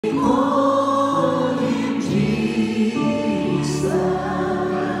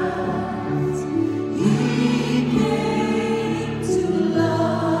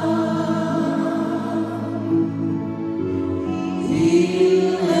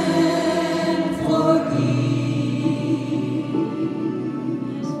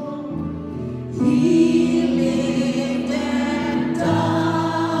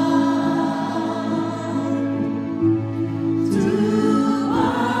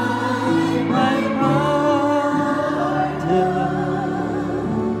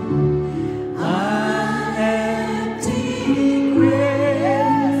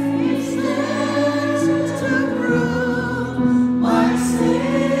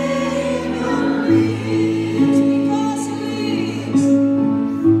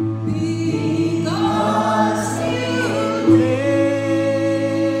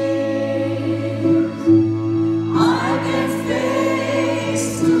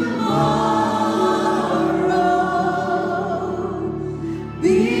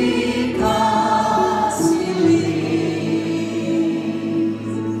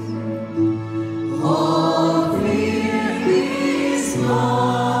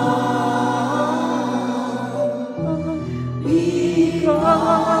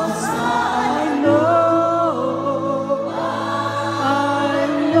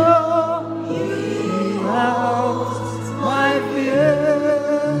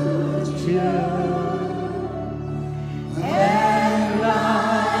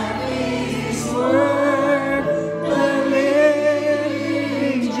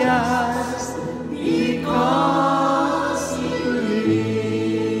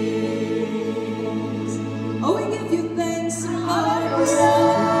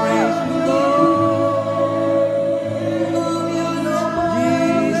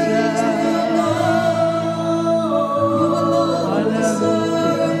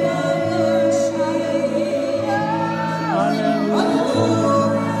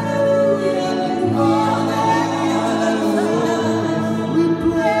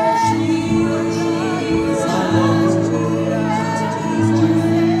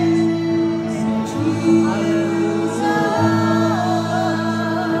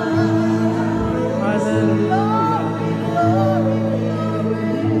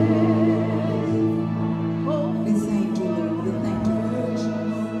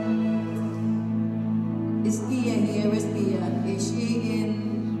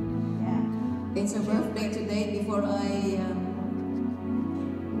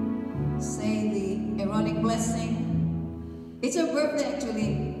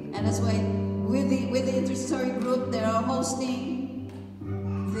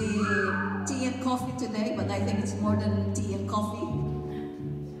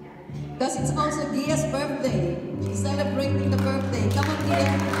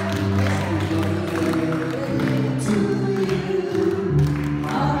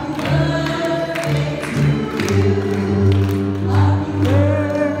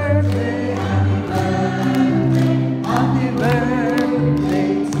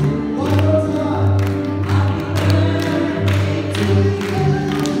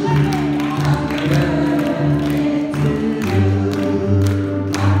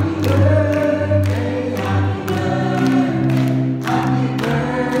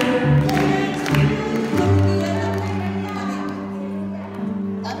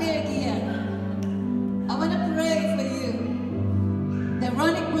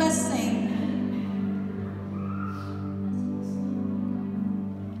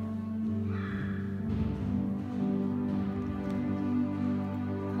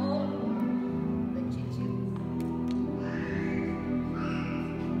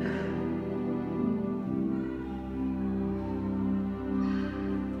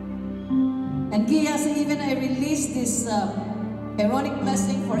And Gia, even I release this Aaronic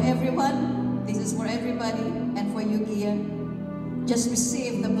blessing for everyone. This is for everybody and for you, Gia. Just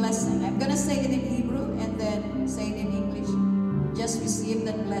receive the blessing. I'm going to say it in Hebrew and then say it in English. Just receive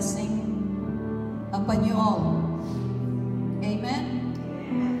that blessing upon you all. Amen.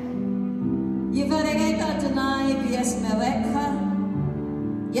 Yivaregecha Adonai v'yesmerecha,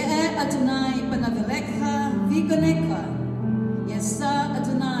 Ye'e Adonai panavilecha v'yigonecha, Yesa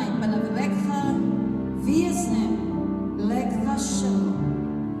Adonai panavilecha v'yesem lecha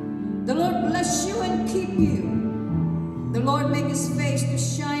shalom. The Lord bless you and keep you. The Lord make his face to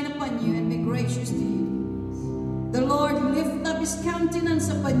shine upon you and be gracious to you. The Lord lift up his countenance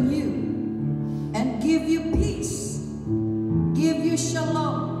upon you and give you peace, give you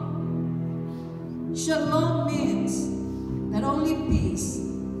shalom. Shalom means not only peace,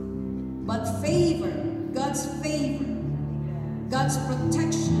 but favor, God's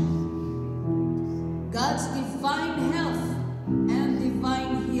protection,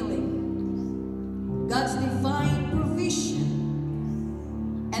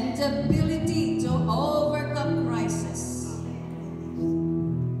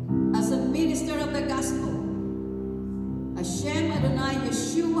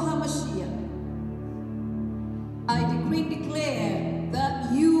 Yeshua HaMashiach, I decree and declare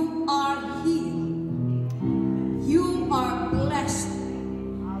that you are healed. You are blessed.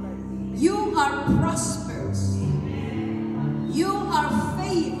 You are prosperous. You are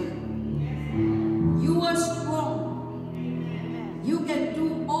favored. You are strong. You can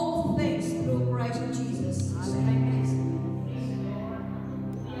do all things through Christ Jesus.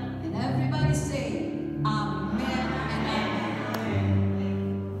 And everybody say, Amen and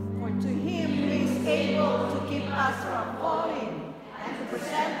Amen. For to him who is able to keep us from falling and to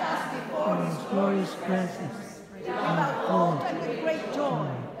present us before his glorious presence without fault and with great joy.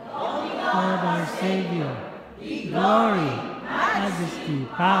 God our Savior, glory, majesty,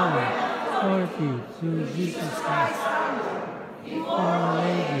 power, authority through Jesus Christ, for all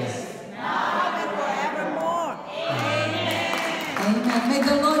ages. Now and forevermore. Amen. Amen. May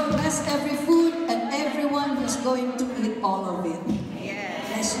the Lord bless every food and everyone who's going to eat all of it.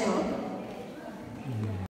 Yes. Bless you.